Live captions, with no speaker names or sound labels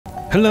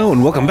Hello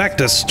and welcome back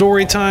to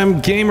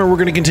Storytime Gamer. We're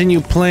going to continue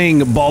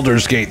playing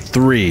Baldur's Gate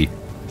 3.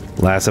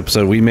 Last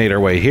episode we made our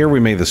way here. We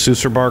made the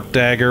Sussurbark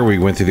dagger. We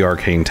went through the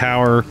Arcane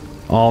Tower.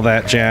 All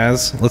that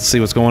jazz. Let's see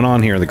what's going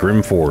on here in the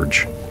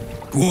Grymforge.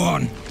 Go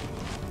on.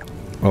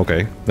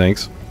 Okay,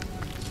 thanks.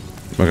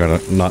 We're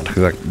gonna not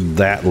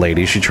that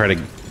lady. She tried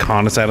to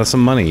con us out of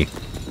some money.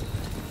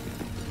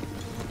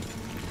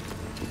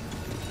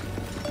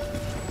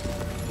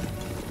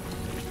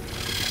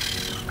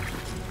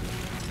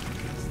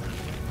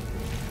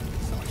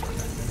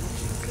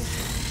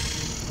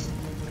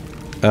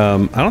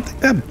 I don't think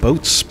that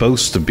boat's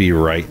supposed to be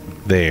right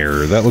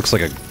there. That looks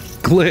like a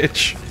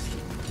glitch.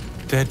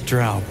 Dead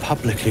drow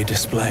publicly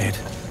displayed.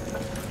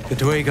 The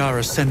Dwagar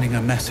are sending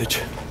a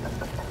message.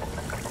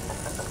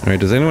 Alright,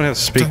 does anyone have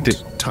to speak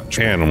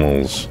to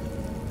animals?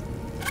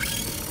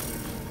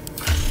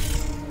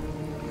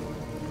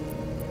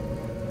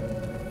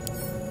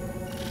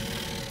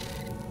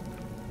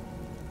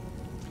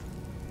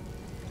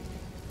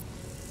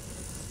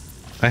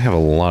 I have a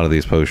lot of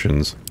these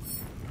potions.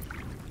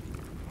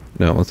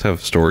 No, let's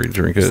have Story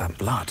drink it. Is that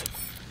blood?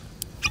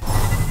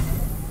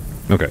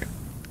 Okay.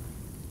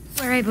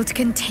 We're able to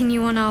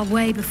continue on our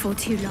way before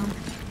too long.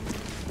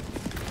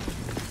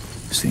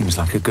 Seems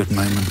like a good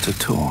moment to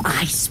talk.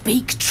 I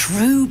speak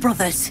true,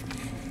 brothers.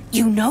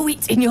 You know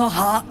it in your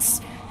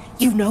hearts.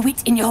 You know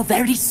it in your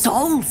very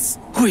souls.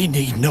 We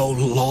need no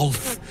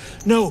Lolth,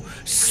 no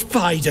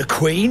Spider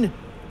Queen.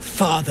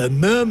 Father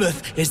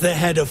Mermouth is the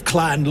head of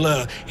Clan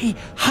Lur. He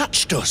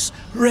hatched us,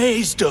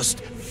 raised us,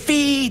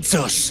 feeds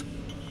us.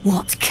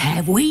 What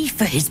care we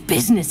for his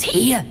business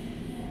here?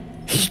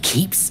 He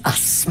keeps us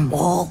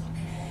small,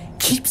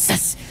 keeps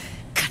us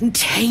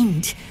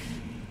contained.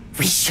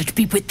 We should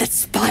be with the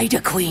Spider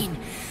Queen,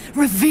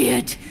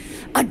 revered,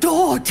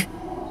 adored.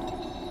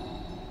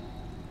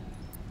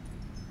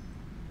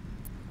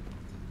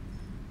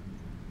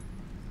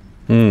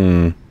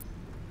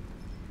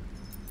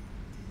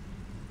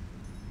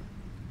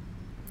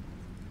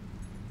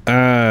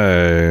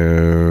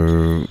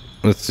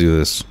 Let's do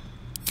this.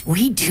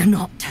 We do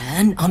not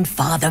turn on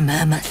Father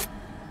Mermouth,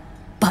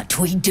 but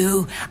we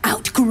do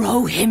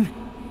outgrow him.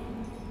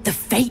 The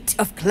fate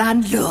of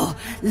Clan Lur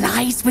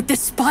lies with the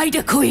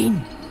Spider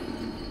Queen.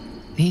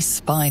 These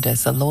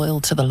spiders are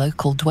loyal to the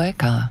local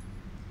Dwagar.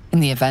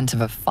 In the event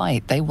of a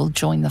fight, they will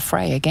join the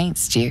fray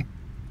against you,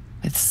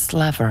 with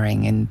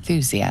slavering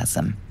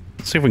enthusiasm.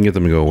 Let's see if we can get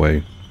them to go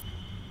away.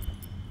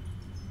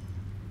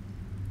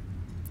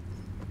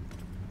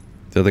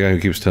 The other guy who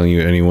keeps telling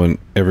you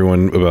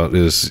everyone about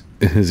his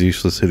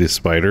useless hideous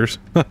spiders.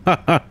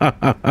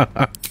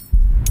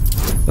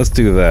 Let's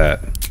do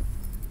that.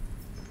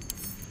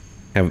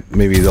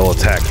 Maybe they'll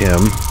attack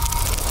him.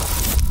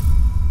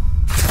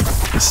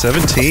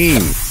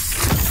 17.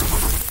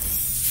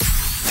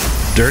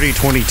 Dirty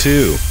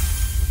 22.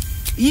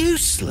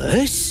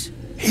 Useless?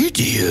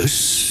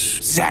 Hideous?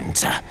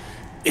 Xanta,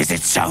 is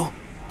it so?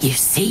 You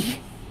see,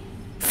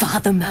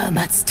 Father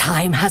Mermouth's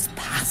time has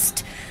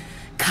passed.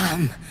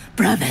 Come,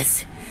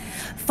 brothers,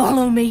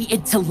 follow me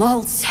into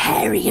Lolth's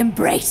hairy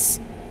embrace.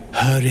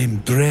 Her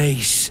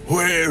embrace.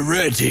 We're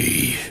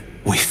ready.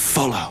 We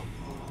follow.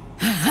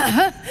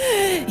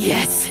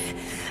 Yes.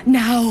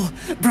 Now,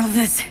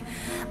 brothers,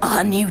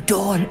 our new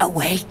dawn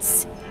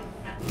awaits.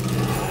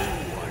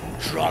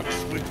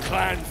 Drugs with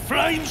Clan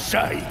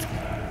Flameshade.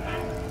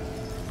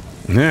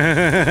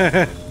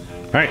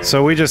 Alright,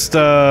 so we just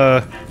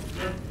got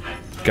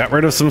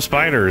rid of some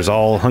spiders,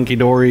 all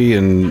hunky-dory,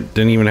 and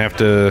didn't even have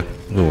to...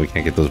 Oh, we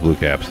can't get those blue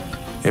caps.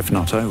 If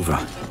not over,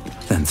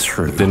 then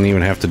through. Didn't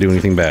even have to do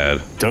anything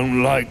bad.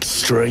 Don't like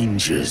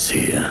strangers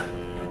here.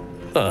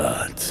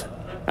 But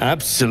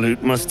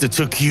Absolute must have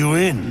took you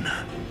in.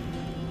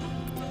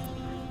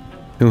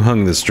 Who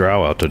hung this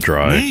drow out to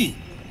dry? Me?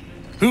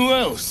 Who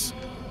else?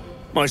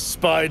 My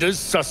spiders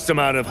sussed him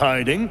out of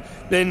hiding,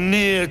 then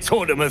Near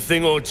taught him a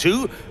thing or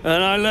two,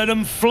 and I let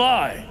him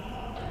fly.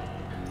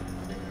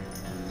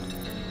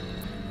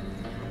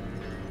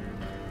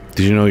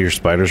 Did you know your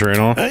spiders ran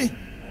off? Eh?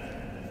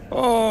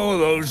 Oh,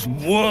 those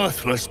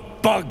worthless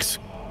bugs.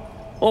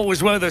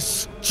 Always were the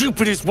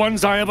stupidest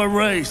ones I ever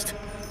raised.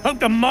 Hope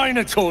the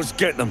Minotaurs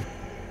get them.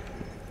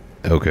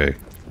 Okay.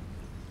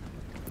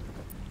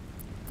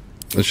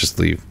 Let's just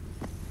leave.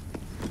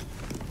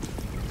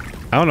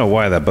 I don't know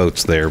why that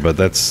boat's there, but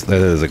that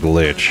is a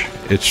glitch.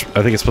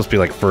 I think it's supposed to be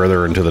like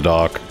further into the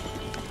dock.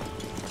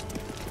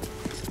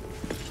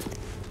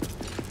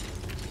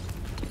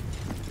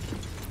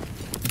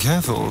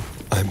 Careful,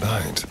 I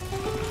bite.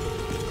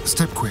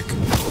 Step quick.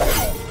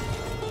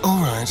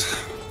 All right.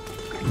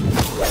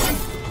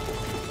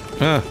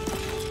 Ah.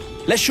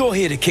 Unless you're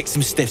here to kick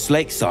some stiffs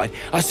lakeside,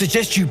 I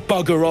suggest you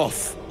bugger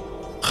off.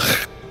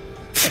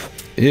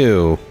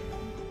 Ew.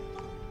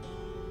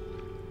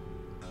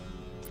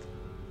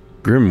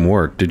 Grim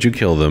work. Did you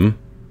kill them?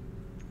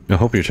 I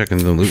hope you're checking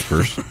the loot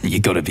first. You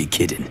gotta be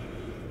kidding.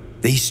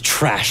 These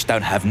trash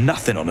don't have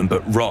nothing on them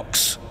but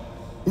rocks.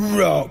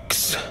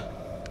 Rocks.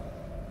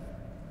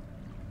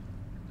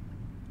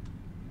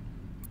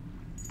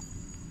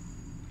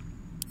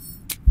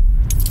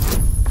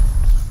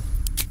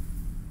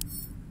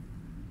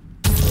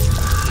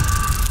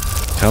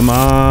 Come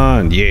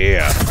on,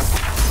 yeah.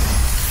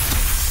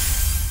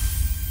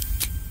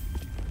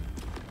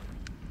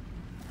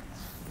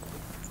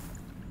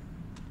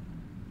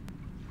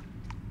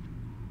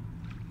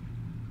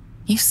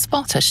 You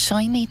spot a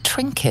shiny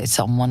trinket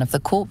on one of the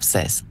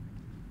corpses.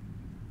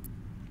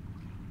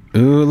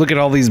 Ooh, look at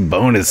all these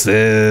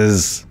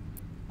bonuses.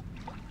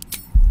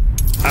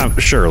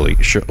 Surely.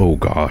 Oh,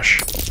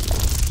 gosh.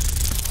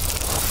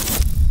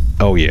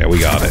 Oh, yeah, we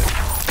got it.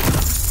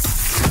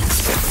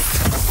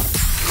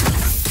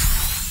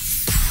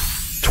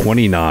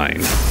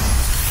 29.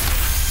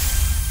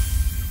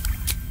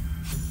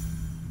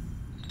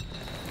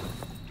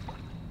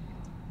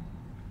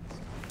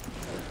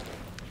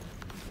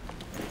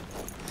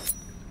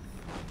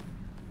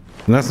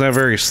 And that's not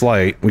very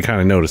slight. We kind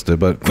of noticed it,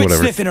 but Quit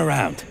whatever. sniffing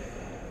around.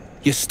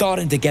 You're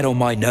starting to get on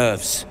my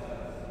nerves.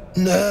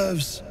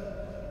 Nerves.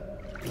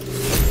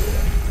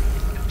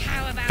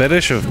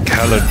 Fetish of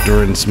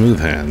Baldur smooth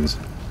hands.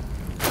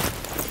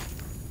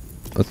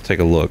 Let's take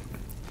a look.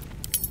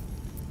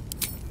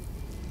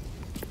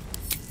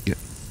 Yeah.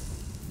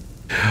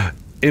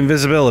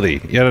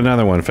 Invisibility. Yet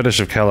another one. Fetish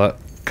of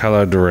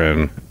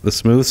Baldur. The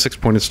smooth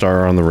six-pointed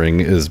star on the ring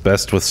is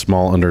best with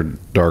small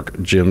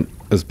underdark gem.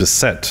 Is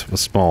beset with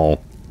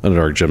small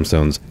underdark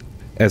gemstones,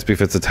 as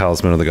befits the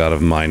talisman of the god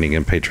of mining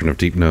and patron of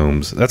deep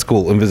gnomes. That's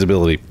cool.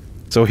 Invisibility.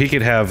 So he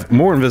could have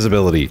more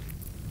invisibility.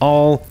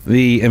 All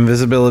the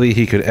invisibility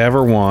he could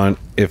ever want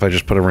if I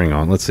just put a ring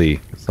on. Let's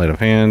see. Sleight of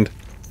hand.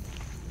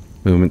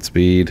 Movement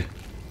speed.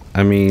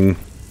 I mean,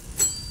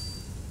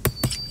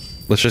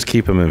 let's just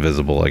keep him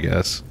invisible, I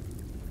guess.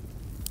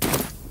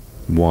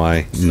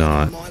 Why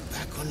not?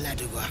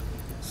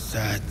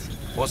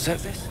 What's that?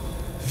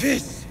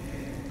 This.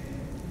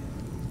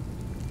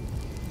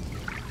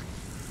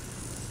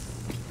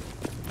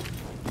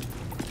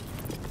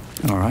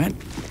 All right.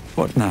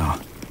 What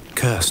now?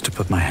 Cursed to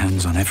put my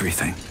hands on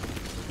everything.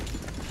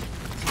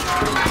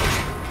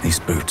 These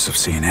boots have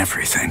seen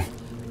everything.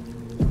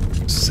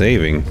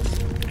 Saving.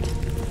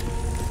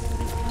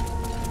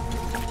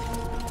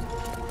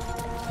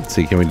 Let's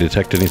see, can we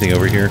detect anything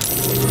over here?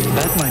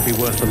 That might be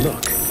worth a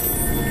look.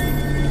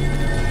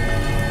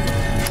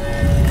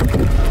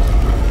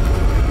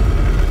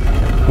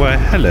 Why,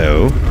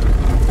 hello.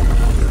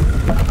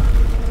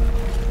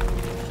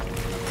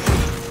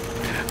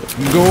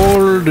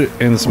 Gold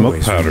and smoke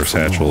Always powder room for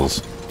more.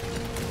 satchels.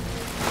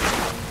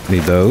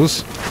 Need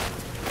those.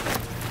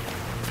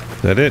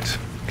 Is that it?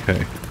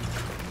 Okay.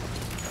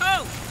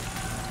 Oh!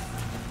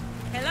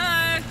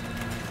 Hello?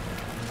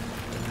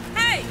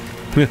 Hey!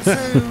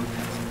 So,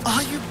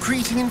 are you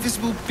greeting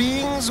invisible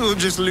beings or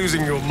just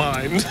losing your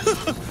mind?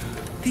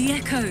 The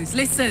echoes,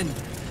 listen.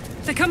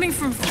 They're coming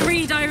from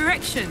 3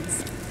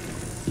 directions.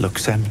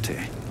 Looks empty.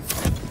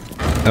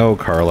 Oh,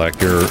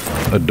 Karlak, you're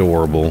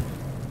adorable.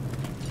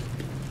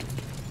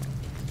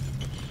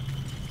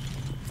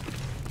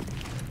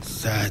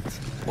 Sad.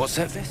 What's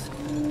that?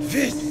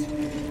 This.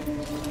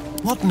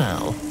 What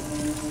now?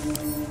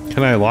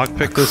 Can I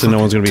lockpick this and no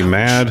one's gonna be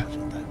mad?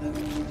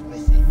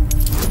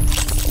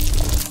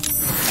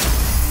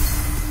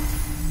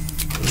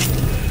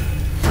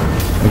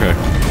 Okay.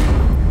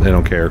 They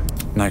don't care.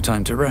 No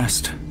time to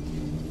rest.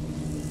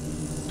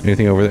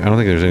 Anything over there? I don't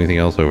think there's anything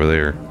else over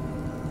there.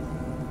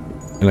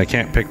 And I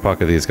can't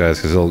pickpocket these guys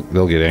because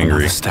they'll get angry.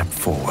 Another step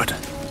forward.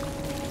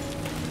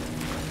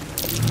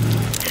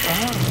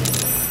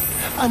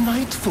 A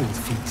nightfall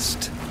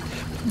feast.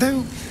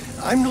 Though,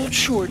 I'm not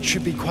sure it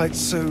should be quite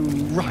so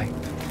ripe.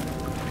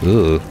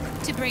 Ugh.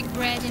 To break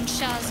bread in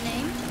Shah's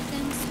name,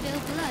 then spill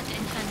blood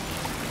in honey.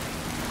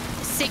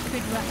 A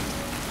sacred rite.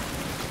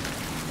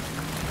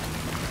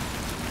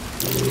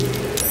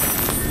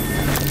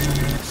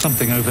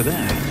 Something over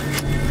there.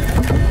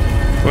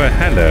 Well,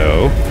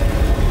 hello.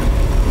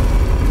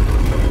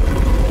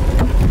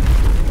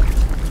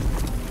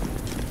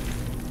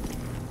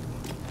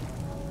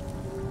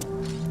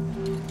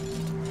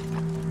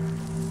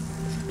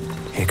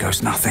 Here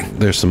goes nothing.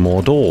 There's some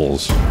more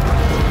doors.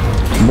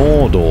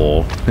 More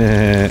door.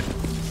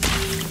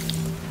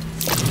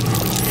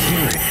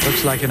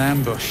 Looks like an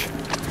ambush.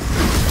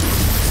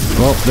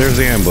 Well, there's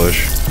the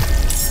ambush.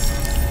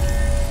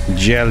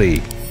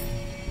 Jelly.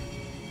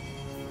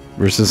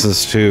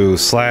 Resistance to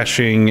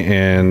slashing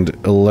and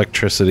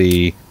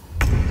electricity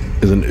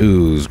is an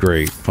ooze.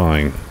 Great.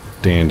 Fine.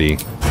 Dandy.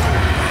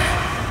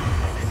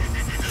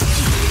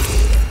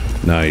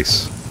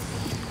 Nice.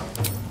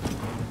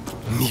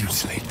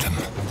 Mutilate them.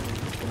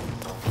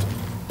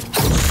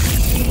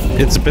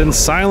 It's been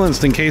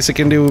silenced in case it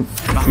can do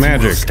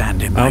magic.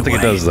 Stand in I my don't think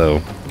it way. does,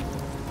 though.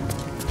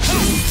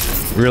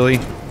 Really?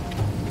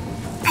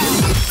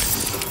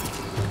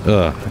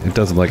 Ugh, it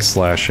doesn't like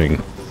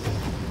slashing.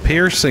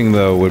 Piercing,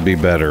 though, would be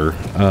better.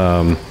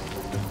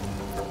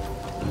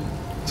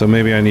 So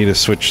maybe I need to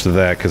switch to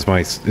that, because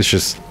it's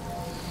just...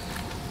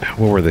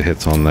 What were the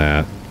hits on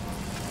that?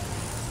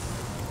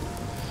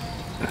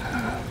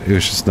 It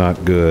was just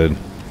not good.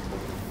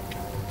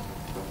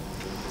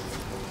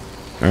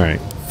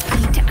 Alright.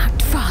 Need to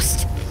act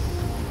fast.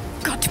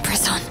 Got to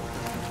press on.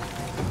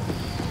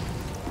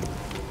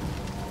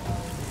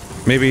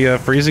 Maybe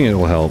freezing it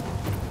will help.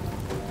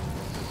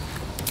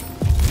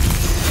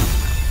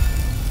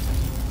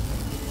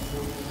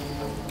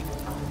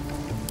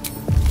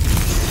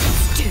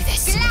 Do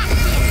this.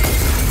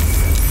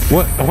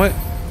 What? What?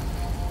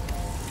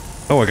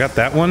 Oh, I got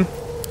that one?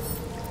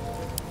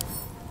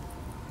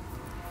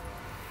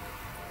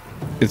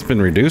 It's been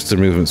reduced to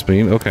movement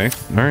speed. Okay.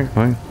 Alright,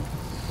 fine.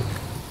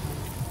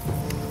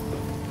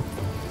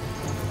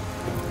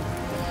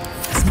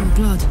 Smell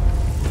blood.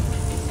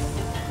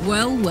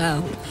 Well,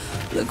 well.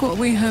 Look what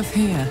we have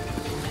here.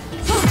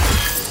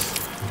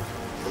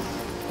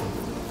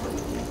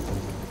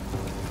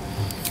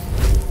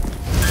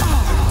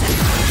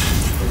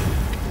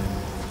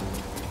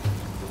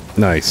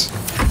 Nice.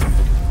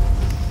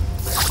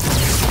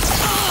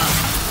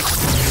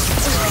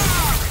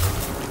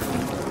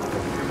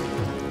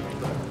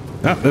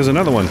 Ah, there's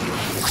another one.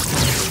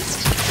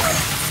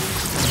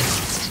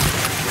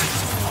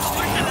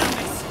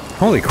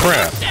 Holy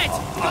crap.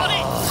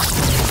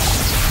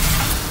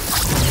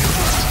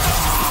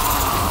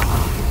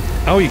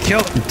 Oh, you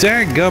killed...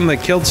 Daggum,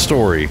 that killed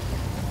Story.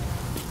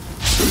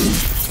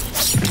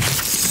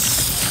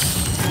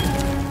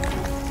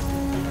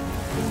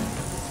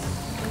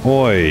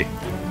 Oi.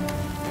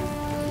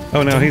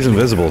 Oh, now he's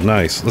invisible.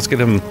 Nice. Let's get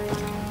him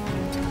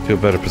to a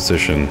better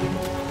position.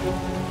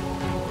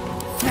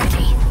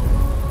 Ready.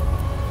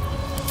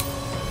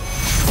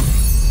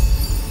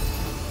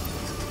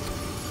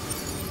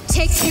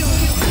 Take you.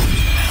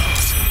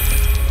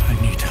 I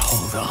need to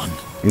hold on.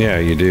 Yeah,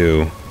 you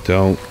do.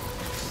 Don't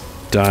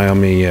die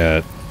on me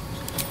yet.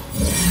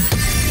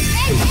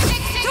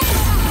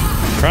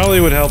 Probably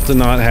would help to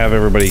not have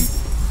everybody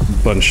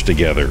bunched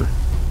together.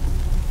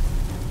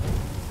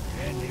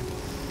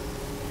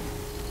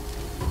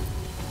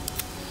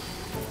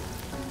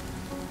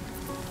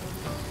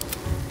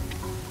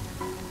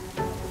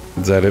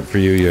 Is that it for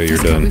you? Yeah, you're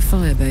done. With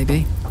fire,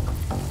 baby.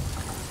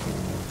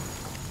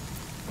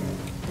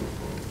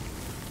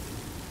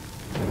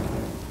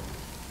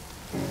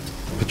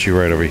 Put you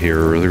right over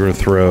here. They're gonna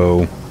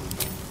throw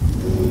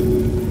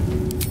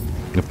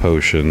a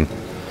potion.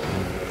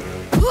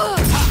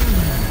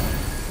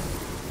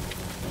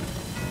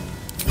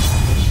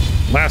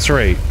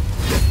 Lacerate.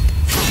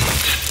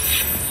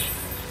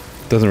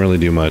 Doesn't really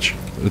do much.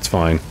 It's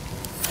fine.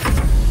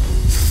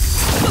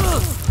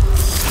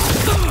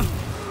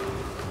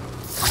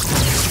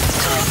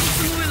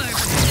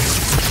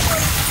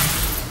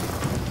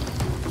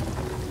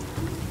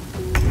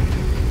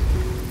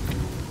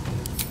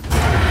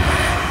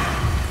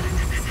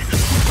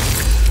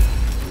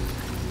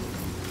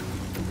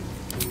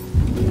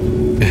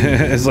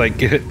 It's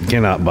like, it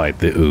cannot bite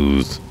the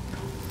ooze.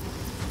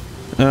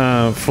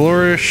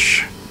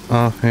 Flourish.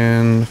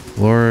 Offhand.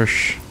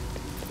 Flourish.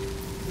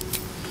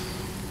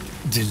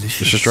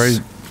 Delicious. Let's just try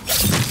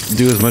to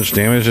do as much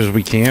damage as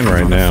we can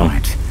right now.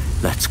 Fight.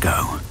 Let's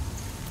go.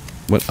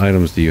 What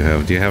items do you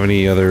have? Do you have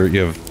any other...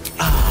 You have...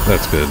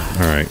 That's good.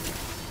 Alright.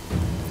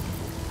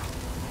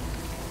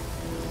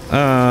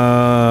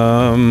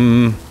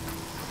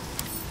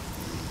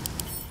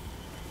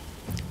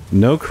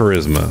 No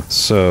charisma,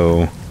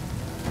 so...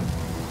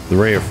 The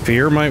Ray of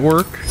Fear might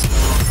work.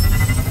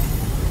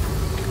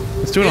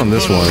 Let's do it on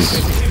this one.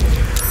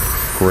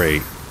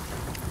 Great.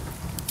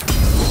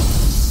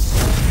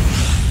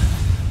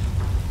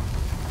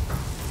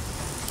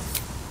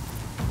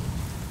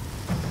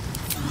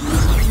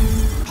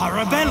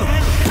 Parabellum.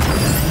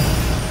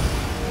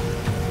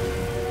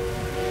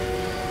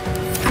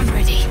 I'm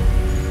ready.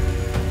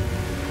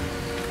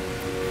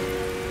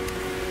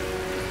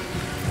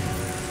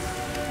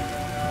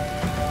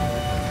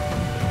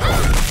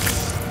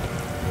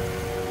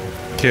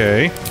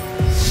 Okay.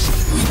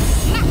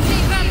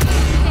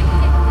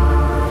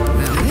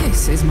 Now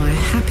this is my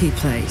happy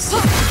place.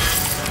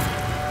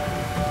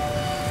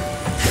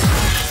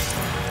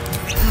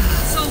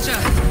 Soldier,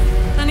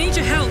 I need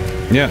your help.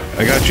 Yeah,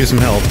 I got you some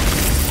help.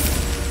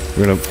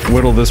 We're gonna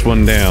whittle this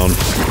one down.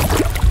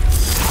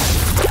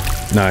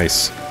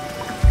 Nice.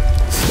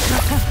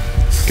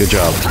 Good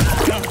job.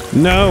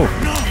 No!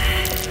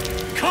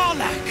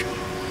 Karlak!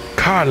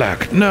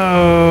 Karlak,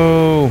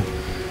 no!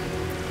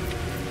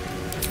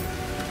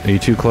 Are you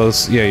too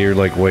close? Yeah, you're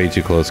like way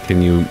too close.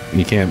 Can you...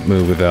 You can't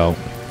move without...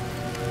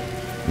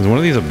 Is one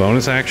of these a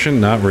bonus action?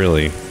 Not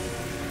really.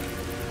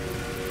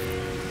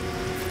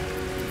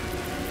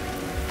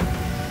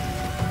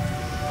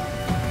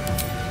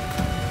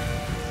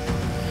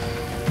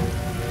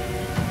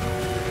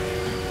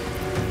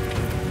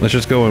 Let's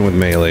just go in with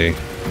melee.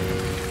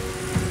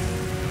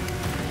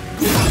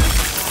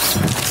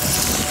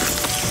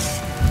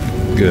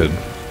 Good.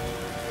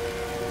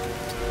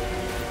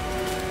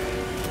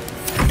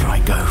 Where do I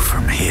go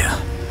from here?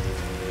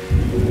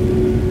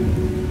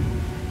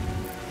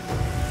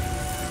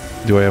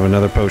 Do I have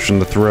another potion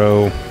to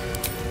throw?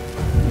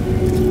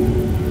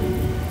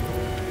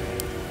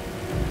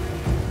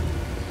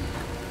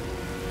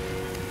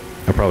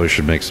 I probably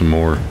should make some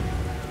more.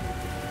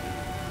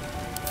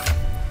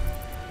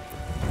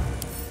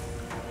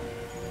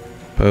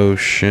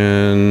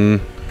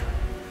 Potion.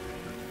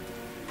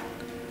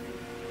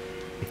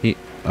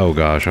 Oh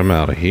gosh, I'm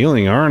out of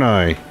healing, aren't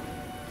I?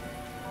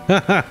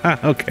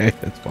 Okay,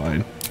 that's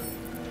fine.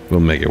 We'll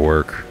make it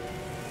work.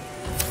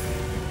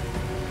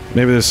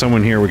 Maybe there's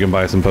someone here we can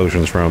buy some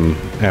potions from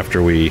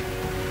after we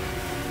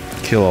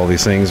kill all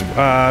these things.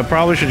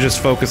 Probably should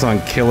just focus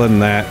on killing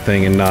that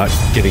thing and not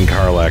getting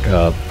Karlach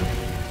up.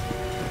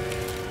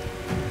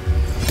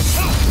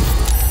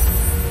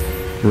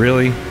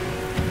 Really?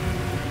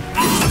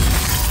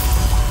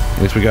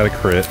 At least we got a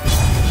crit.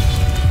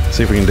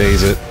 See if we can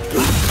daze it.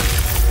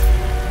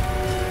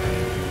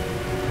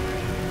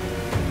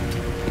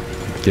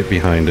 Get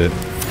behind it.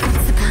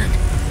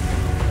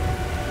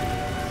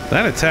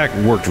 That attack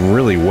worked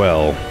really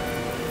well.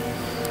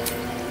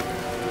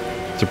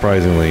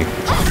 Surprisingly.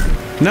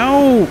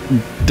 No!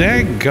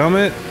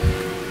 Dadgummit!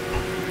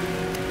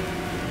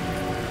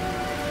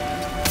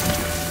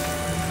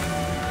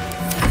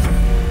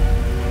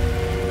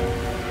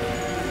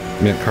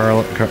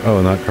 Carl.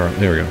 Oh, not Carl.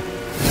 There we go.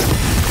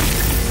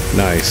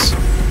 Nice.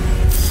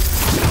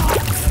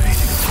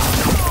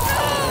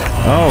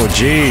 Oh,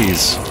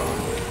 jeez.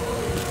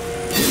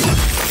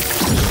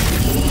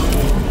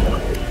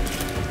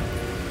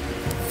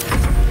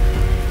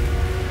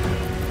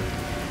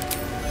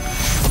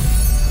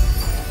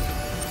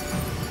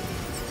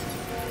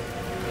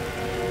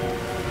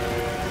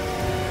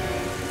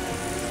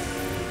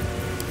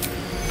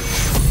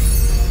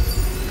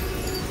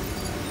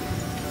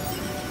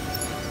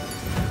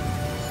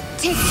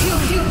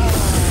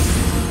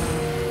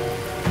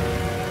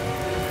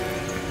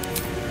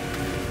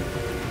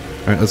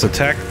 Alright, let's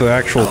attack the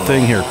actual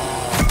thing here.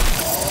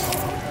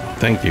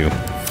 Thank you.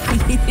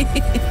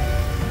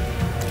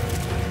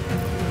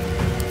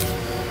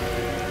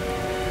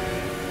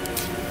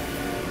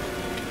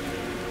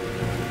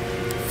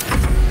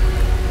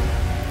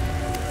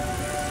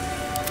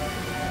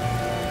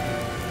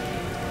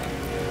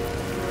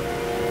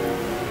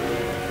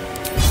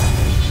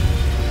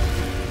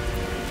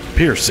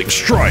 Piercing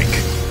strike!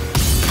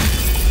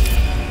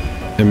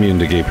 Immune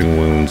to gaping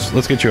wounds.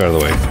 Let's get you out of the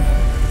way.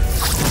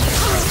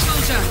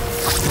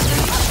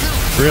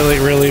 Really,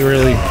 really,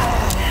 really?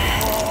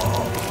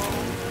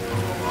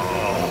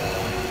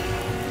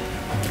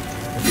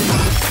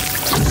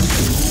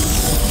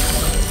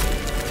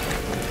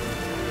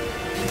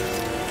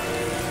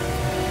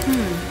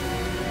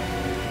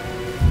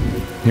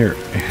 Here,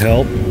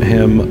 help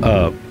him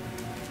up.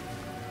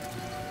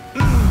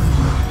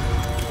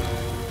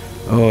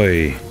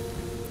 Oi.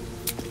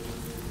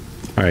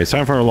 Alright, it's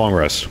time for a long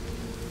rest.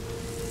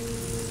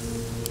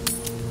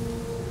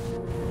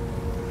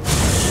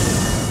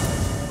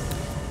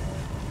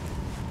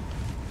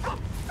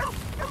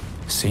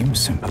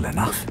 Seems simple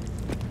enough.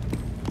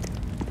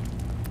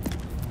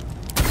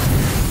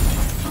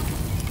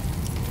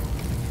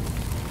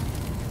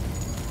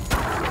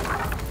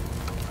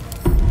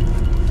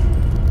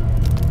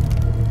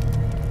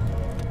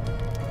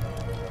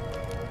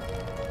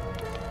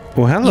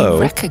 Well, hello.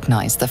 You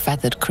recognize the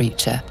feathered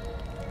creature.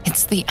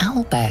 It's the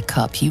owlbear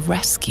cub you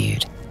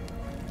rescued.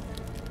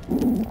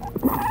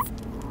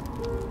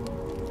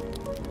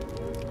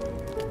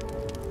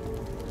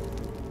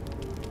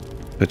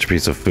 Fetch a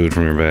piece of food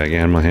from your bag.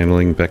 Animal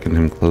handling, beckon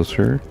him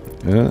closer.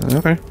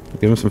 Okay.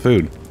 Give him some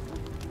food.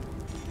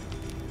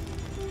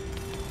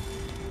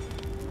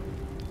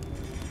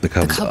 The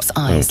cub's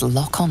eyes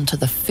lock onto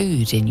the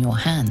food in your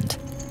hand.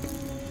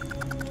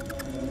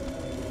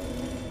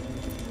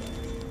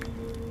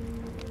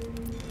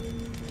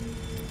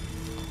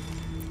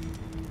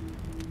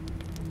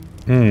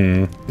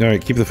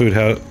 Alright, keep the food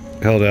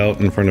held out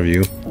in front of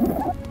you.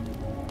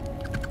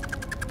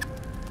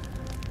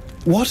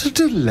 What a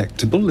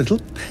delectable little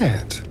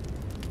pet.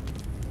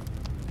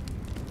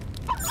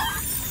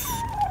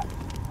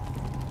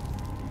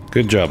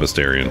 Good job,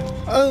 Asterion.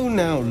 Oh,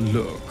 now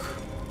look.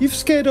 You've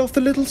scared off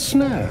the little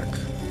snack.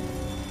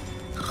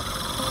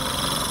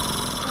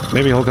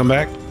 Maybe he'll come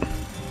back.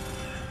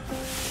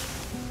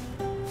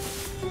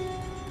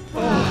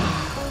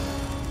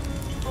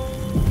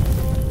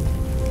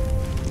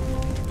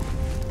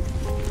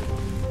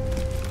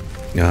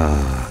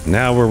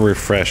 Now we're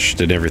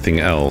refreshed and everything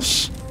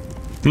else.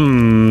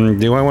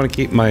 Do I want to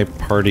keep my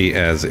party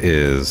as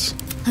is?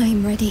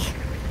 I'm ready.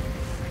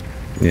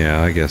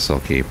 Yeah, I guess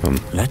I'll keep them.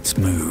 Let's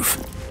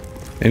move.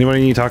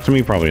 Anybody need to talk to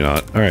me? Probably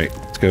not. Alright,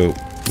 let's go.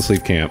 Let's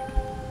leave camp.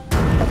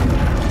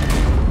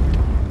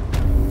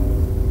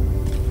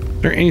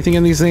 Is there anything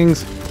in these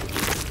things?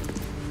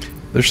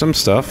 There's some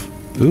stuff.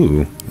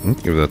 Ooh, I'll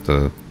give that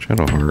the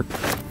Shadow Heart.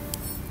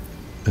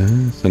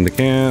 Send to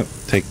camp.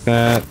 Take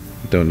that.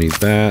 Don't need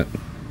that.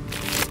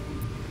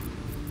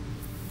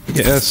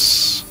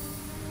 Yes.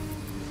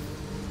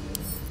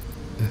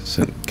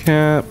 Send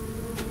cap.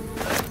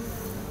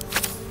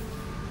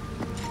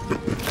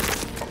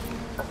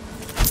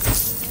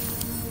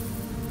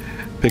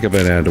 Pick up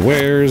and add to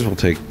wares. We'll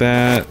take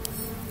that.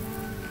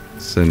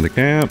 Send the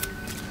camp.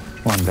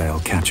 One day I'll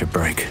catch a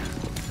break.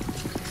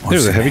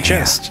 There's a heavy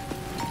chest.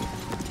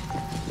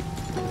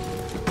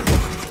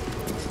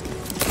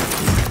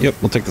 Yep,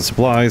 we'll take the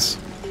supplies.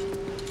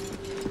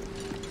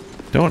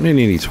 Don't need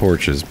any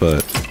torches,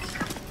 but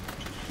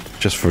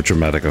Just for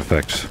dramatic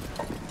effect.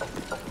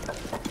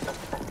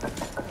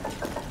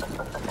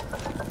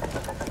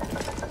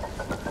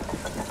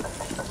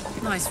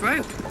 Nice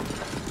rope.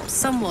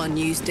 Someone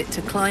used it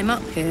to climb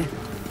up here.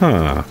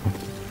 Huh.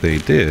 They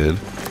did.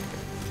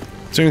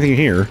 Is there anything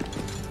here?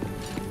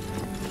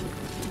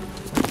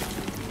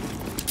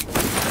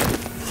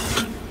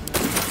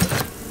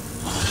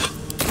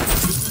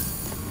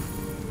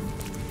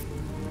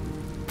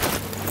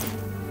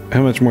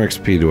 How much more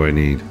XP do I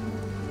need?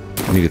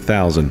 I need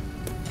 1,000.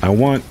 I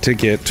want to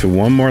get to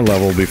one more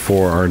level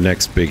before our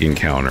next big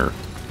encounter.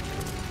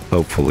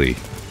 Hopefully.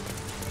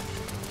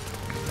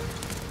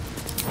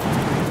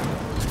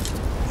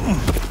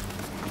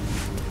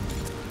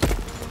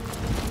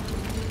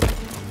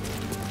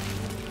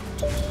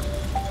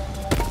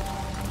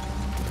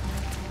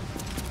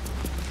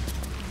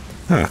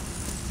 Huh.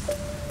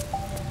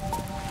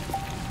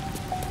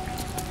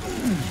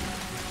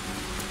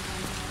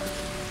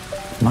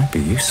 Might be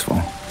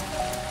useful.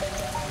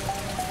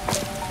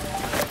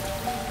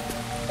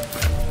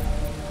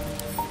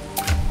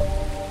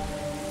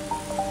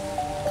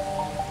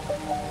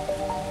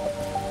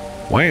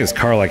 Why does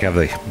Karlach have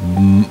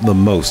the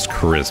most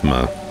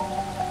charisma?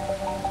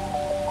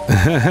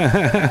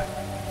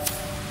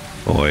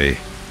 Boy.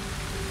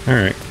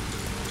 Alright.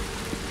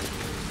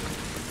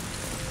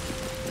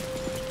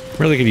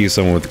 Really could use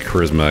someone with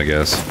charisma, I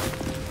guess.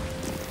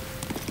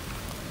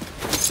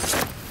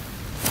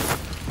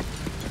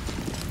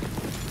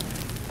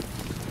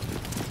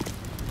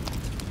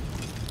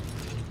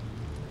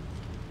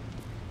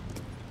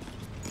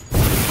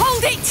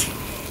 Hold it!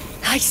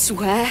 I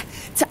swear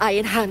to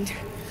Iron Hand.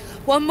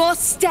 One more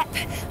step,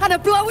 and a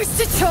blow us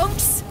to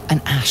chunks!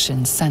 An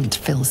ashen scent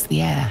fills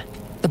the air.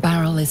 The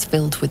barrel is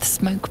filled with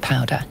smoke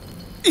powder.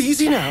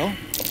 Easy now.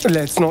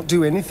 Let's not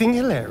do anything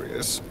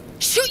hilarious.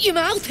 Shut your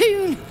mouth,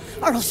 Hoon,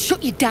 or I'll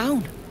shut you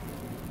down.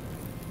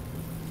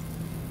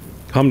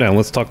 Calm down,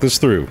 let's talk this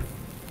through.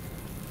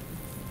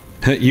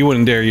 You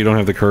wouldn't dare, you don't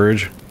have the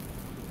courage.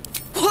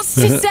 What's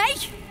to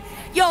say?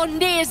 You're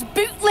Near's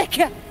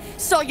bootlicker.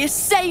 Saw you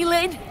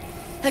sailing.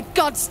 A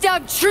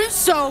goddamn true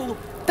soul.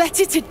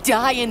 Better to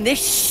die in this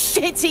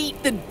shit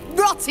heap than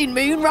rot in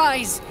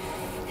Moonrise.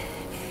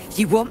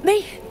 You want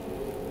me?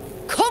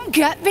 Come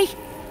get me.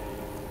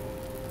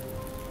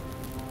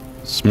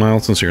 Smile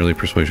sincerely,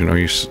 persuasion. Are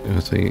you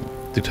say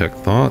detect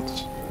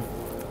thoughts?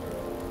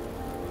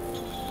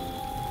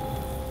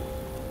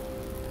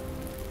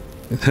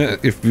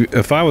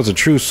 If I was a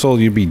true soul,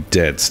 you'd be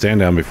dead. Stand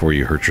down before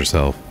you hurt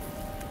yourself.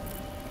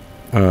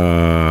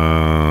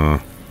 Oh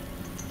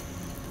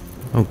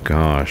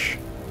gosh.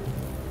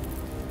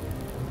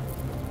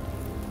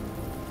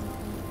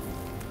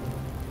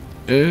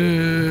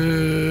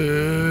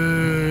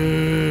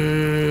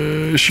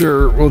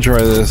 Sure, we'll try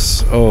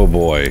this. Oh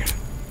boy.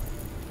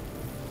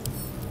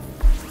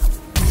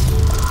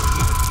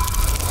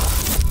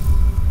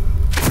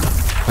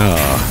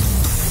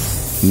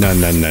 No.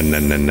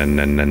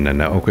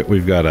 Okay,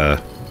 we've got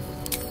a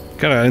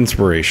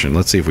inspiration.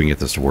 Let's see if we can get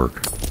this to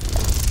work.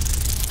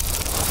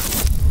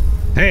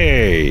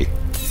 Hey!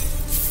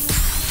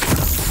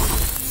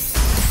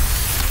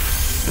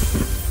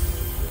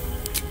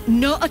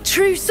 Not a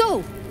true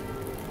soul.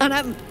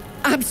 And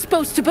I'm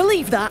supposed to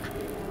believe that.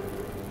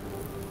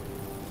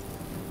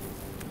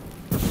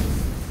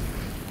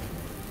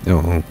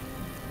 Oh.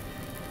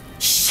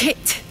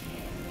 Shit.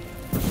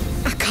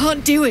 I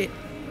can't do it.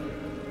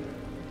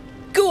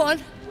 Go on.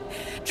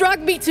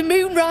 Drag me to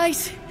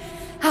Moonrise.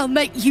 I'll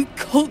make you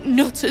cult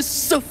nutters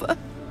suffer.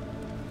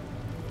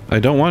 I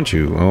don't want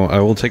you. Oh, I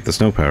will take the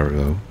snow power,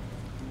 though.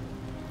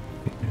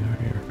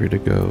 You're free to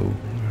go.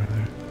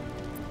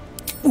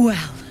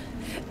 Well,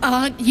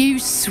 aren't you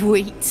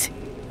sweet?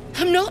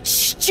 I'm not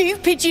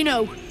stupid, you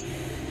know.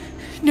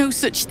 No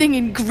such thing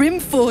in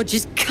Grymforge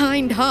as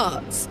kind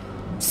hearts.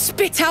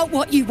 Spit out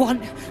what you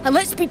want, and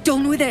let's be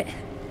done with it.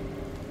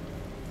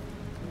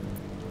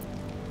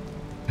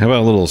 How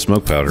about a little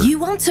smoke powder? You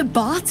want to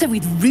barter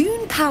with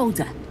rune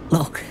powder?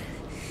 Look,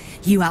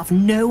 you have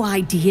no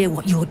idea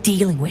what you're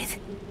dealing with.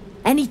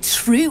 Any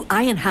true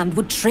Iron Hand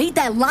would trade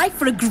their life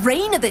for a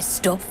grain of this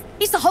stuff.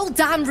 It's the whole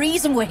damn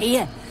reason we're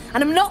here,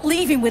 and I'm not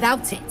leaving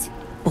without it.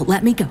 But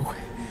let me go.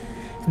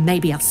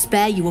 Maybe I'll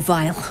spare you a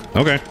vial.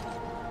 Okay.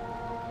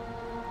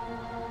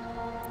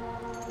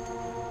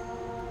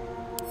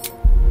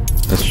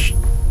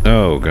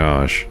 Oh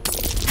gosh.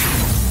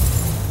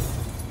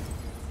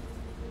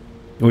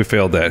 We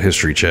failed that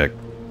history check.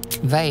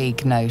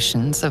 Vague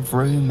notions of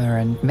rumor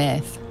and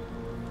myth.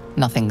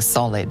 Nothing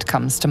solid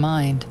comes to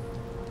mind.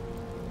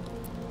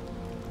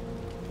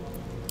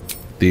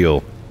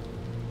 Deal.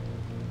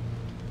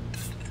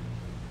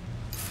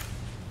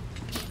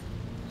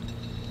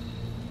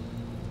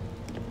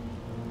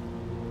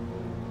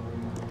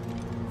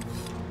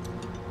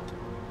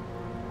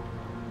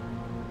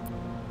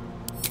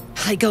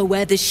 I go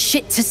where there's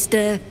shit to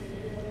stir,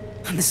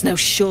 and there's no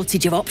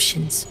shortage of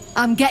options.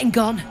 I'm getting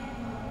gone.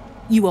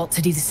 You ought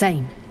to do the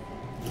same.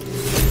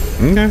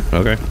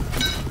 Okay.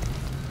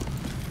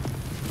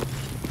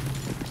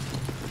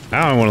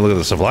 Now I want to look at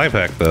the supply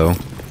pack, though.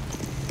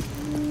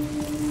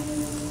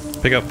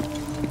 Pick up.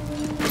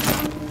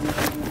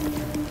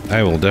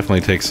 I will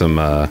definitely take some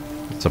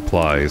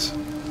supplies.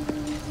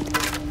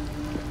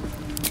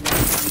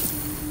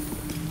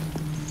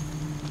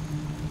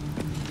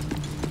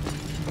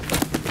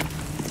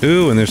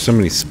 Ooh, and there's so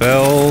many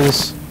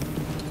spells.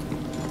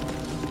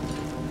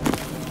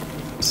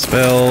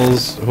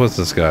 Spells. What's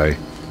this guy?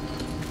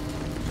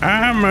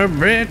 I'm a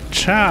bit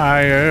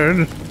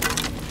tired.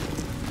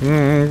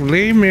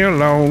 Leave me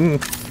alone.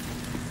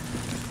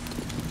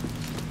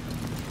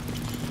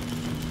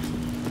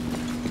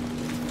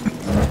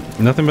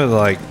 Nothing but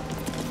like...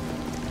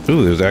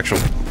 Ooh, there's actual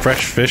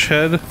fresh fish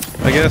head,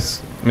 I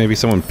guess. Maybe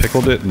someone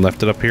pickled it and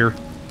left it up here.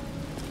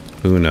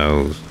 Who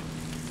knows?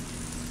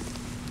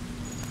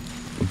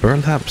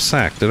 Burlap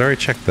sack. Did I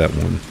already check that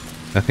one?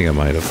 I think I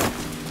might have.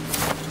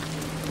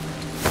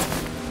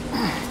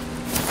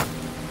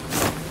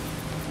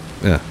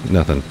 Yeah,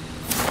 nothing.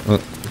 Well,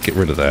 get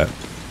rid of that.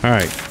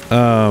 Alright,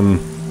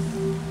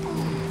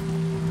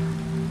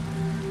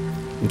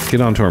 let's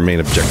get on to our main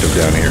objective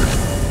down here.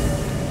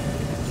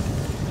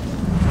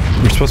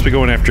 We're supposed to be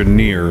going after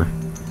Near,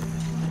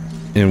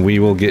 and we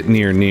will get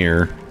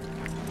near.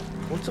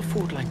 What's a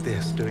fort like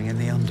this doing in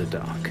the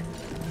Underdark?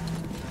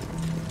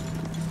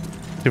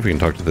 See if we can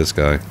talk to this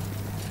guy.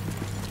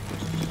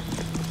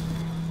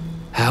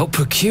 How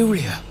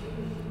peculiar.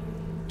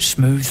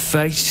 Smooth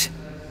face,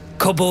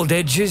 cobbled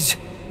edges.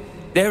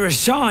 They're a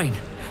sign.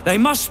 They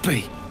must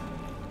be.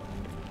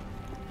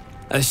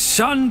 A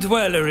sun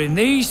dweller in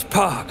these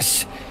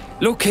parts.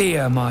 Look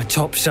here, my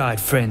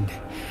topside friend.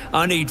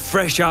 I need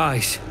fresh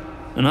eyes,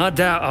 and I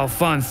doubt I'll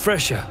find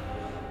fresher.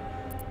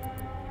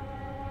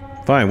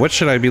 Fine, what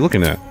should I be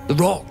looking at? The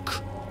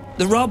rock,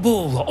 the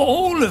rubble,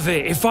 all of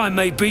it, if I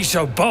may be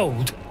so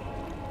bold.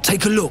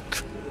 Take a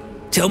look.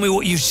 Tell me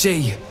what you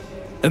see,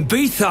 and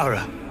be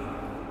thorough.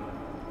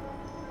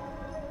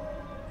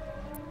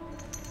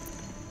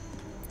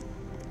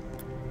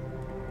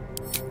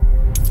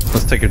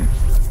 Let's take a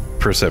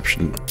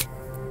perception.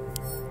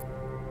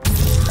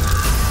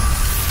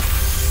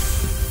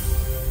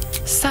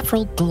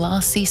 Several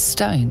glassy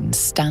stones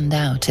stand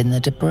out in the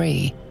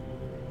debris.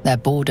 Their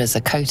borders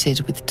are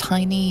coated with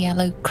tiny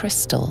yellow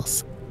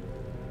crystals.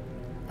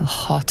 The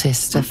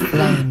hottest of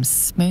flames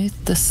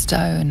smoothed the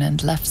stone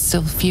and left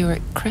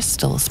sulfuric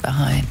crystals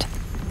behind.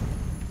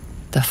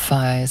 The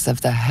fires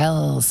of the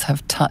hells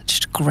have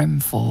touched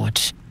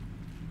Grymforge.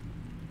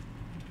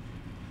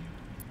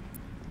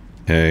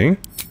 Okay.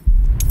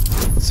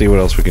 Let's see what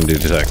else we can do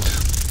detect.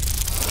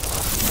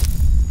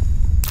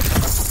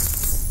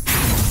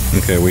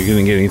 Okay, we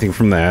didn't get anything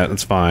from that.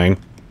 That's fine.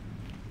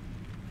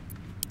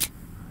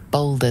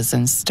 Boulders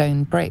and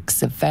stone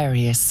bricks of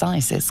various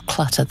sizes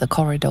clutter the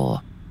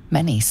corridor.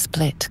 Many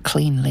split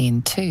cleanly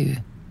in two.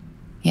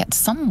 Yet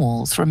some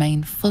walls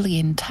remain fully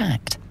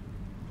intact.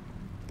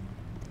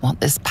 What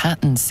this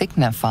pattern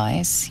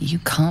signifies, you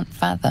can't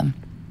fathom.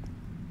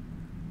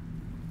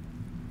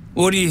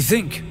 What do you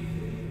think?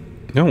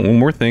 No, one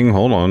more thing.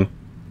 Hold on.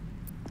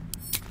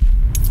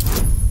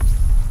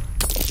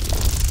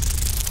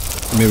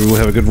 Maybe we'll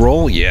have a good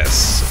roll?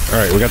 Yes.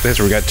 Alright, we got this.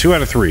 We got 2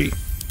 out of 3.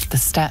 The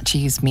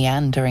statue's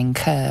meandering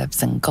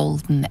curves and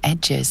golden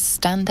edges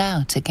stand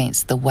out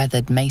against the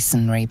weathered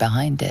masonry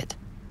behind it.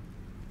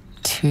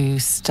 2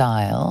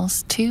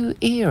 styles, 2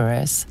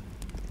 eras.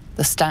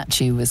 The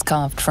statue was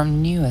carved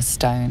from newer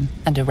stone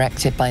and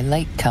erected by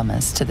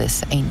latecomers to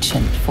this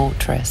ancient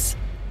fortress.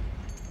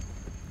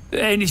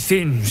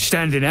 Anything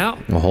standing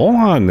out? Well, hold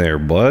on there,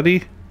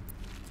 buddy.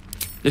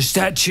 The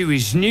statue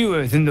is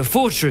newer than the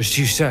fortress,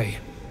 you say?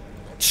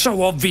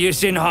 So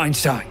obvious in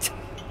hindsight.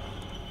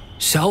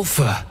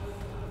 Sulfur.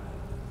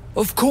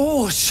 Of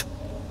course!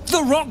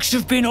 The rocks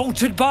have been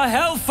altered by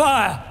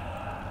hellfire!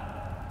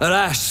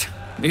 Alas,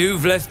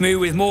 you've left me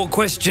with more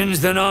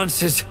questions than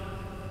answers.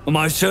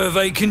 My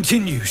survey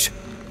continues.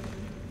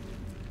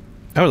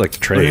 I would like to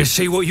trade. Let's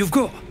see what you've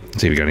got.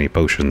 See if we got any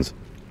potions.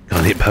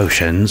 Got any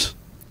potions?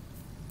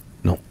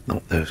 No,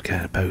 not those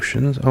kind of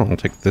potions. Oh, I'll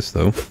take this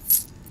though.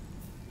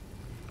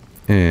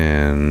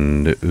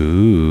 And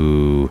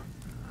ooh.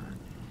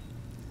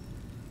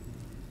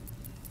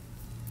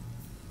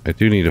 I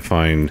do need to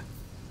find...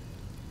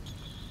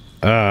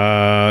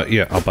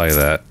 yeah, I'll buy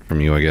that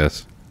from you, I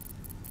guess.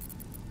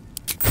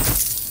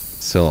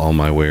 Sell all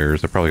my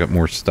wares. I probably got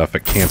more stuff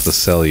at camp to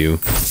sell you.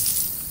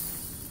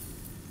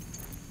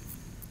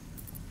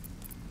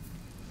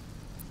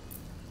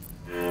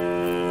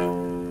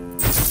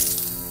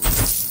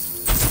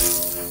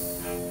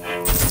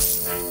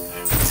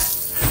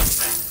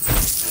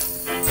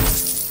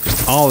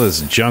 Just all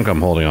this junk I'm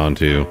holding on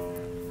to.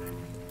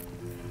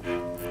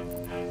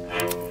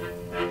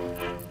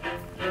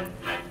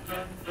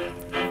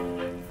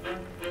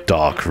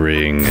 Dark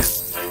ring.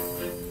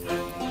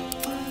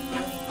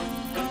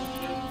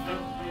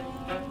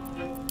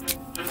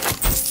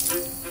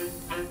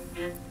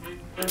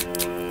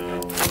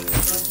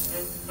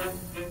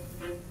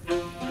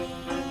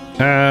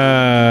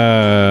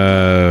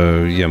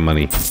 Yeah,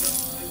 money.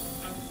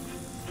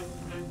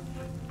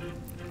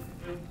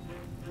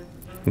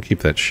 I'll keep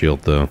that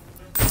shield though.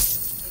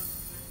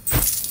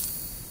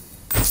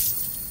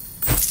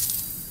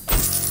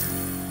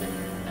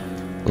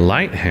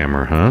 Light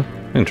hammer, huh?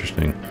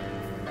 Interesting.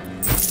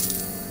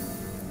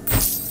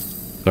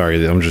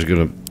 Sorry, I'm just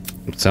gonna...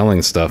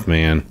 selling stuff,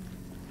 man.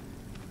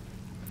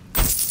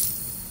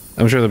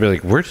 I'm sure they'll be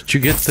like, where did you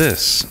get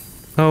this?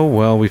 Oh,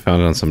 well, we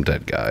found it on some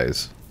dead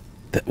guys.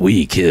 That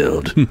we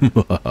killed. We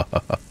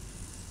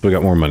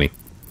got more money.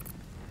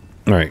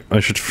 Alright, I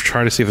should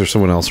try to see if there's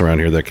someone else around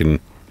here that can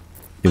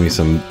give me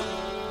some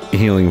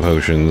healing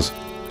potions.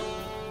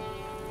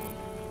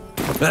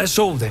 That's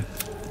all then.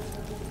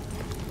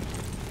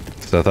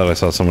 So I thought I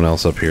saw someone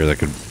else up here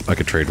that I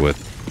could trade with.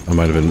 I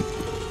might have been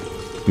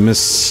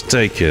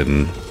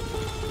mistaken.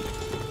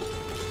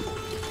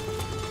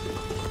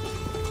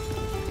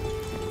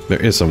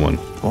 There is someone.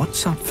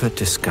 What's up for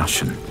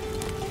discussion?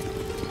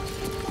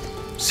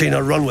 Seen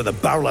her run with a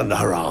barrel under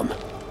her arm.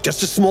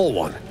 Just a small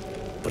one,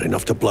 but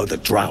enough to blow the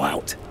drow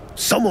out.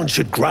 Someone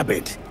should grab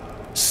it.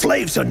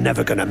 Slaves are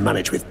never gonna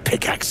manage with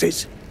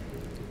pickaxes.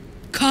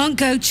 Can't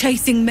go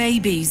chasing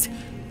maybes.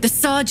 The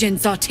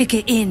sergeant's our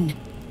ticket in.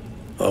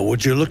 Oh,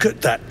 would you look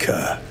at that,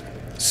 Kerr?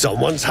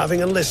 Someone's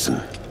having a listen.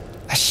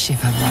 A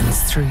shiver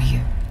runs through you.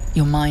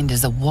 Your mind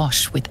is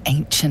awash with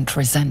ancient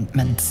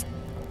resentments.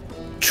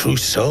 True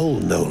soul,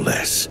 no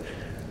less.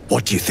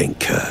 What do you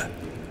think, Kerr?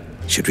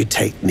 Should we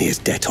take Nir's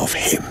debt off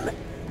him?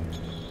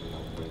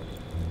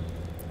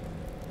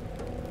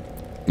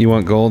 You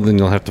want gold, then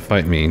you'll have to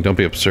fight me. Don't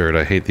be absurd.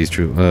 I hate these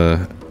true...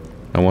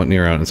 I want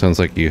Nir out. It sounds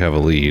like you have a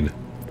lead.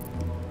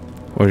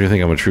 Why do you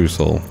think I'm a true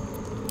soul?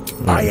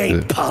 I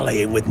ain't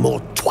parleying with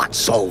more twat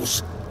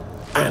souls.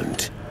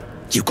 And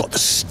you got the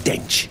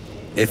stench.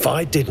 If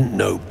I didn't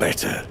know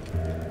better,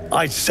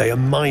 I'd say a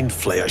mind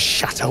flayer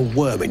shat a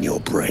worm in your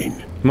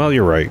brain. Well,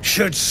 you're right.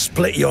 Should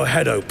split your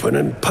head open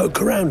and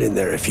poke around in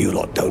there if you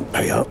lot don't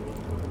pay up.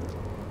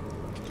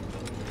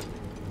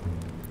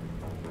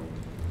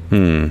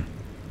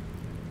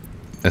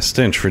 A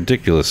stench,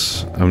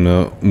 ridiculous. I'm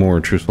no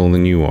more truthful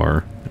than you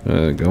are.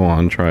 Go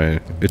on, try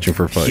itching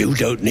for a fight. You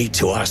don't need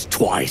to ask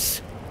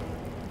twice.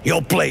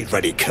 Your blade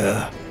ready,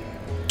 Kerr.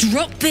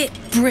 Drop it,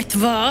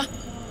 Britvar.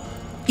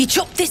 You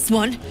chop this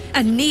one,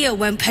 and Nir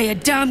won't pay a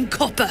damn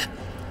copper.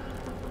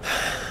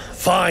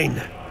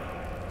 Fine.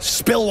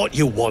 Spill what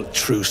you want,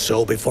 true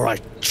soul, before I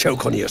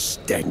choke on your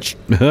stench.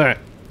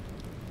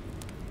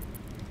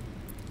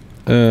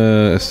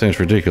 Stench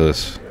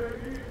ridiculous.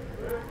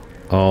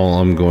 All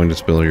I'm going to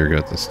spill your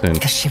guts is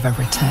stench. The shiver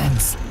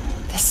returns.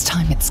 This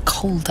time it's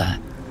colder,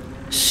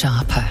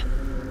 sharper.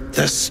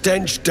 The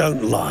stench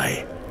don't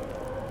lie.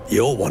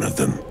 You're one of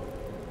them.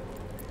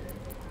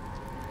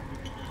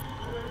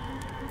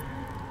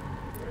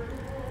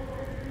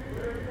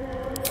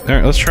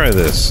 Alright, let's try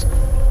this.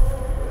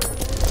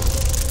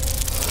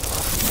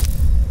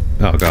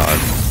 Oh god.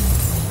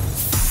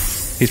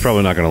 He's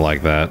probably not gonna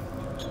like that.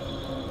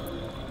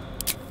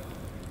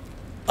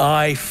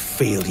 I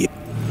feel you.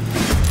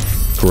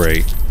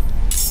 Great.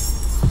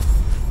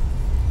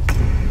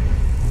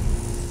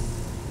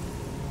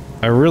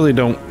 I really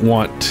don't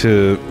want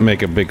to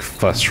make a big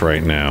fuss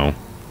right now.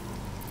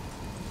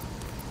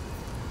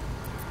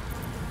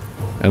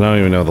 And I don't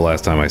even know the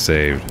last time I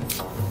saved.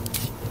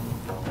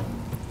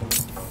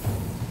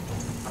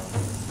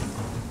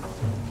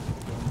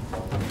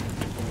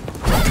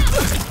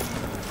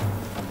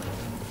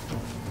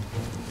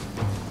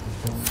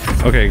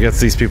 Okay, I guess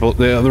these people,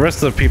 the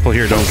rest of the people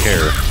here don't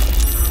care.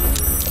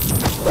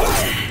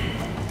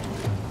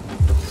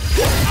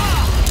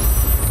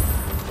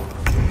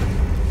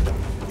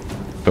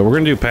 But we're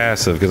gonna do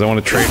passive because I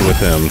want to trade with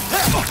him.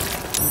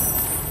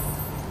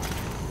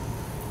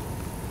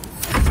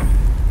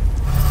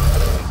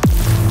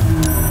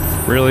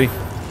 Really?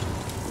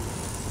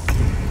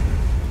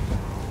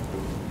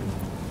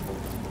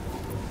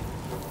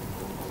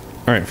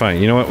 Alright,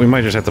 fine. You know what? We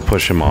might just have to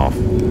push him off.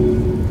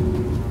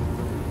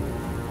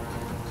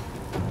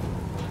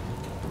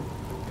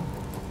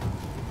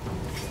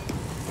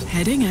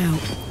 Heading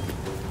out.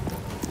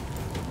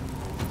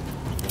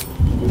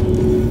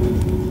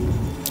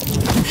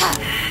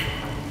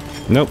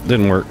 Nope,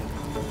 didn't work.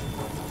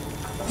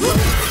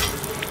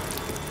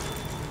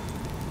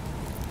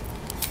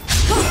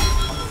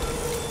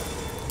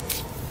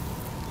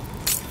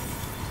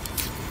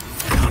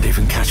 Can't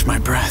even catch my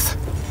breath.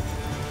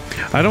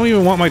 I don't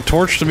even want my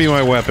torch to be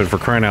my weapon, for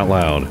crying out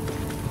loud.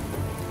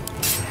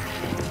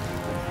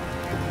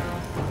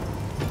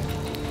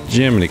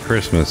 Jiminy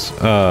Christmas.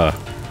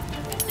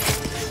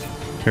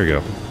 Here we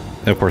go.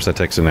 And of course that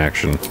takes an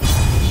action.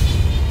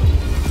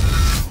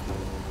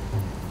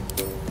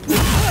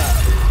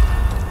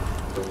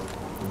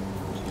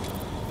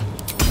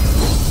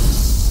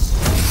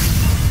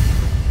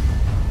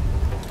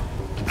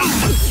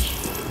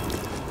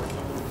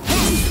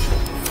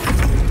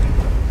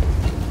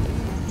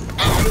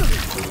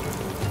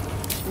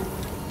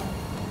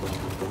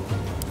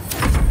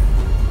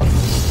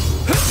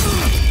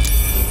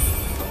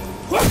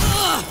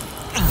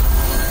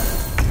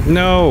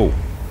 No!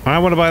 I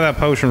want to buy that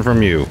potion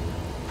from you.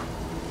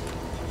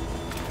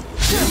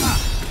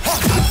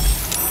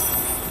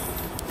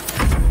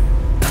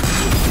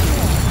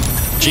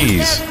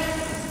 Jeez.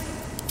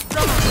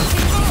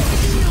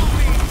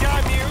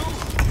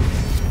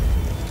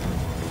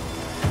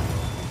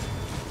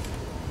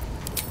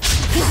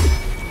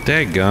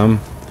 Dadgum.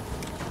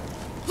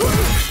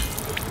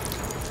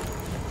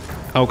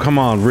 Oh, come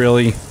on,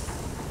 really?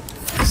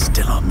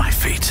 Still on my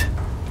feet.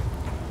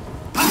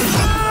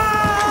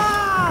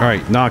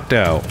 Alright, knocked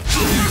out.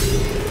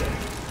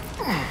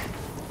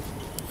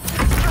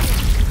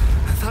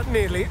 That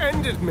nearly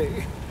ended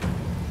me.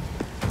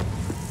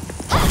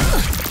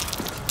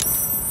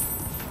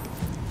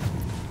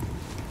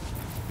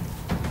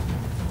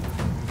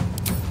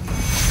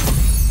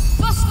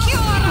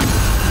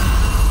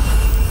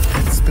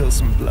 Let's spill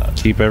some blood.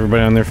 Keep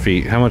everybody on their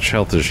feet. How much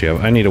health does she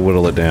have? I need to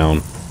whittle it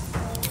down.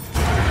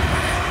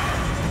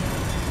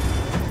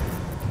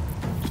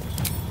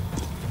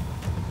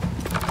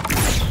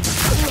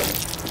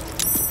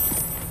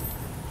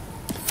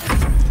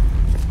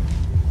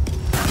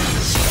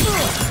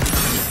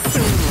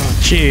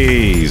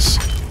 Jeez.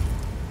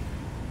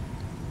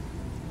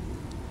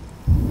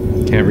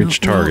 Can't reach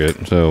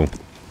target, so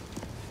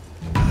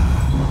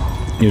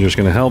you're just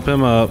gonna help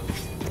him up.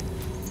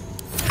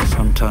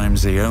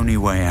 Sometimes the only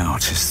way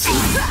out is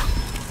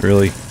through.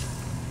 Really?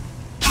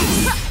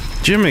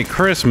 Jimmy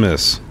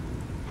Christmas.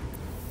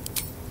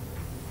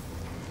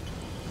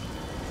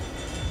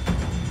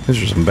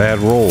 These are some bad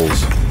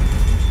rolls.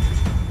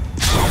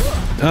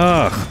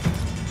 Ugh.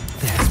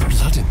 There's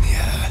blood in the air.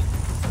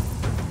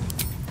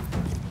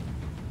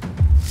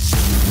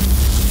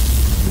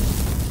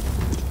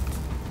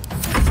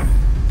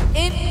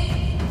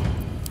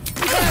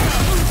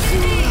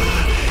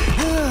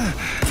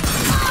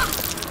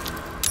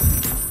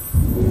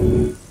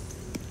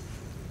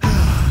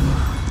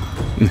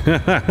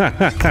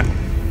 I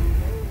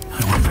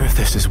wonder if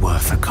this is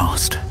worth the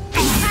cost.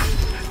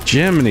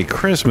 Jiminy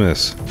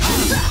Christmas.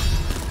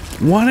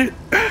 What?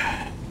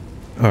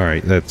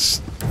 Alright,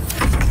 that's...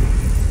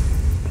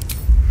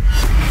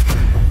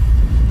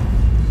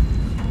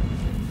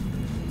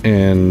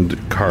 And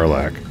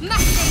Karlach.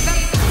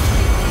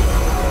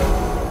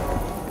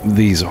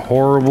 These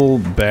horrible,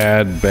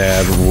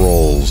 bad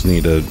rolls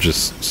need to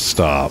just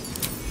stop.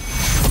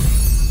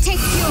 Take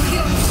your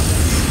hit.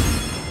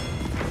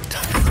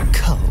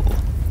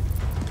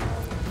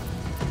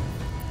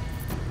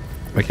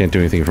 I can't do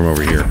anything from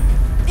over here.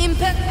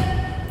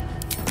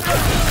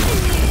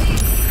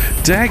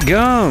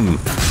 Dadgum!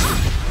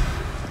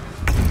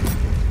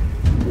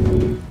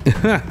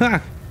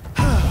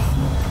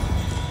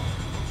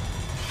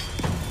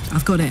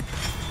 I've got it.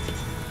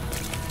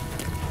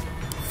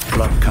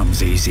 Blood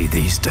comes easy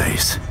these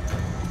days.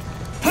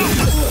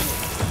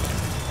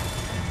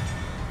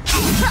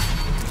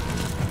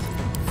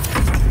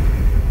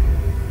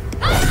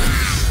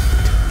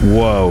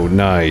 Whoa,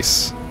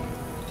 nice.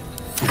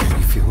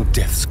 Feel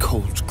death's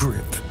cold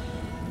grip.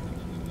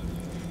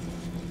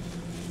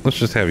 Let's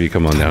just have you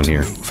come on down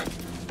here.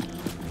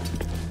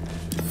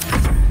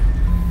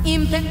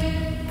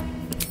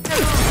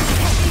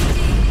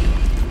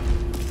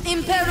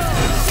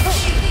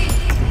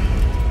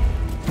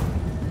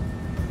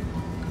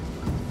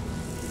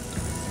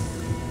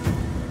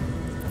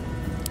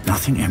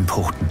 Nothing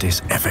important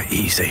is ever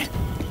easy.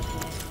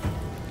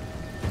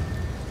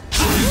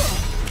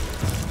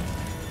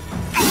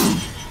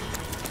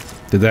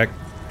 Did that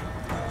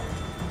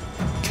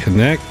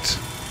connect?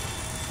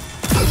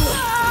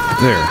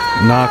 There,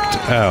 knocked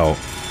out.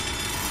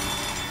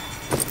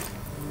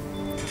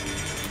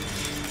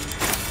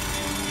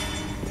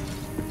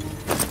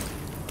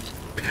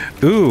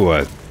 Ooh,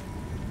 a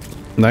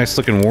nice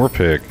looking war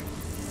pick.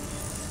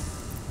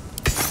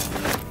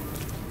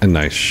 A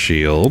nice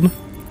shield.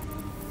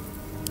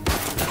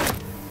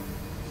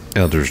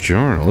 Elder's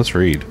Journal, let's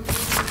read.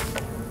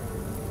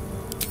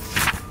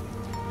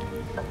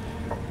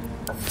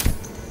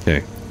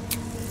 Okay.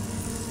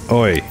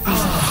 Oi.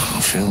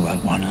 I'll feel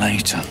that one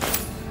later.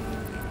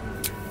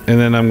 And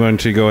then I'm going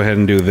to go ahead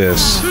and do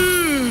this.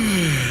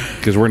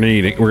 Because we're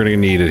gonna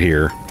need it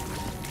here.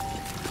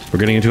 We're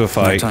getting into a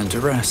fight. No time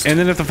to rest. And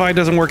then if the fight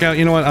doesn't work out,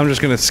 you know what? I'm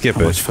just gonna skip it.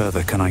 How much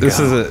further can I go?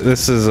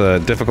 This is a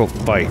difficult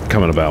fight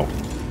coming about.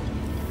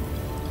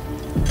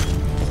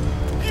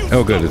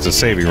 Oh good, it's a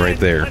saving right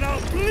there.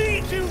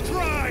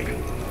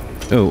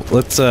 Oh,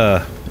 let's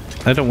I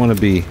don't want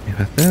to be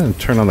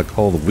turn on the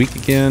call of the week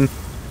again.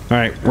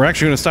 Alright, we're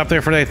actually going to stop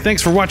there for today.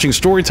 Thanks for watching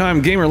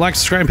Storytime Gamer. Like,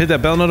 subscribe, hit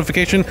that bell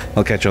notification.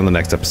 I'll catch you on the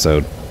next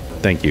episode.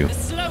 Thank you.